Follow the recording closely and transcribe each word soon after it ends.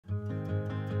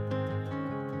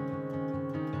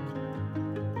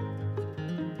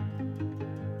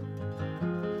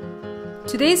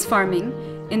Today's farming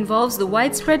involves the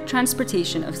widespread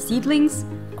transportation of seedlings,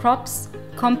 crops,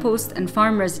 compost, and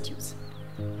farm residues.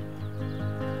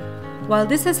 While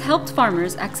this has helped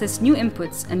farmers access new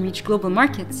inputs and reach global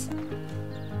markets,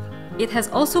 it has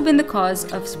also been the cause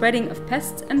of spreading of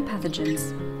pests and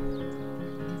pathogens.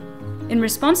 In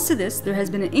response to this, there has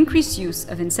been an increased use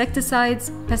of insecticides,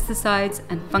 pesticides,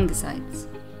 and fungicides.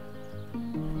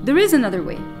 There is another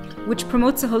way, which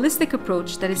promotes a holistic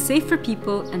approach that is safe for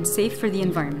people and safe for the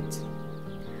environment.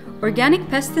 Organic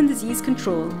pest and disease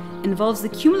control involves the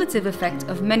cumulative effect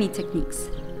of many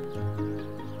techniques.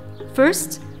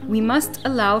 First, we must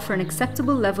allow for an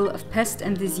acceptable level of pest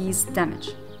and disease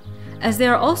damage, as they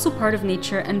are also part of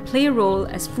nature and play a role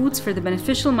as foods for the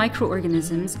beneficial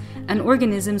microorganisms and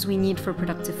organisms we need for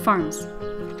productive farms.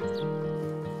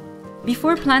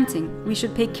 Before planting, we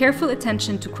should pay careful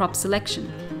attention to crop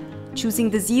selection, choosing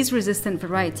disease-resistant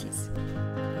varieties.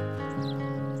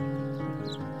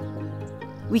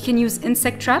 We can use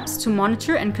insect traps to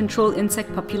monitor and control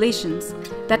insect populations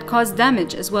that cause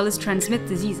damage as well as transmit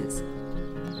diseases.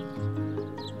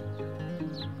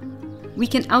 We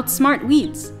can outsmart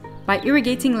weeds by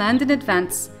irrigating land in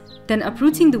advance, then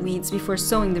uprooting the weeds before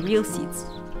sowing the real seeds.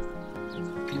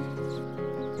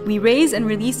 We raise and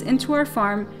release into our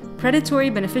farm predatory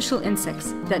beneficial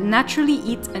insects that naturally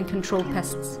eat and control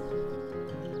pests.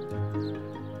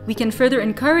 We can further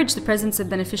encourage the presence of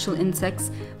beneficial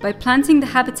insects by planting the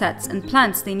habitats and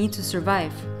plants they need to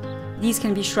survive. These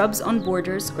can be shrubs on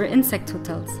borders or insect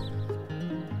hotels.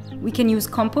 We can use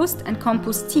compost and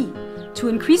compost tea to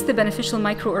increase the beneficial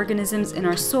microorganisms in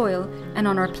our soil and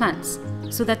on our plants,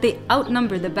 so that they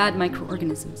outnumber the bad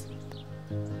microorganisms.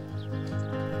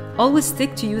 Always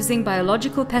stick to using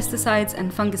biological pesticides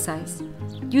and fungicides,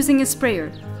 using a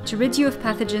sprayer to rid you of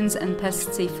pathogens and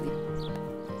pests safely.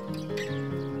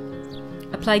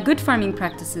 Apply good farming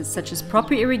practices such as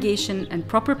proper irrigation and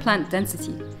proper plant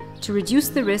density to reduce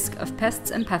the risk of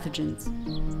pests and pathogens.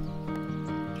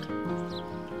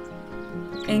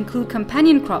 Include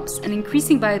companion crops and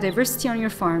increasing biodiversity on your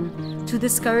farm to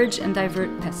discourage and divert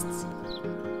pests.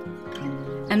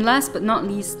 And last but not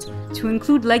least, to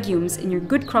include legumes in your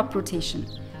good crop rotation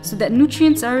so that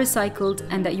nutrients are recycled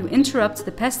and that you interrupt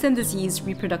the pest and disease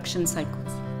reproduction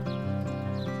cycles.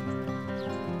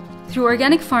 Through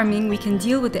organic farming, we can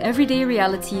deal with the everyday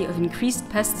reality of increased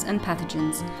pests and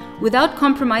pathogens without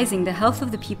compromising the health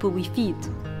of the people we feed.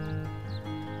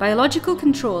 Biological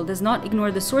control does not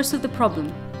ignore the source of the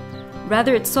problem.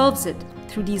 Rather, it solves it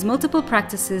through these multiple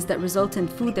practices that result in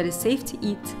food that is safe to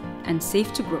eat and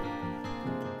safe to grow.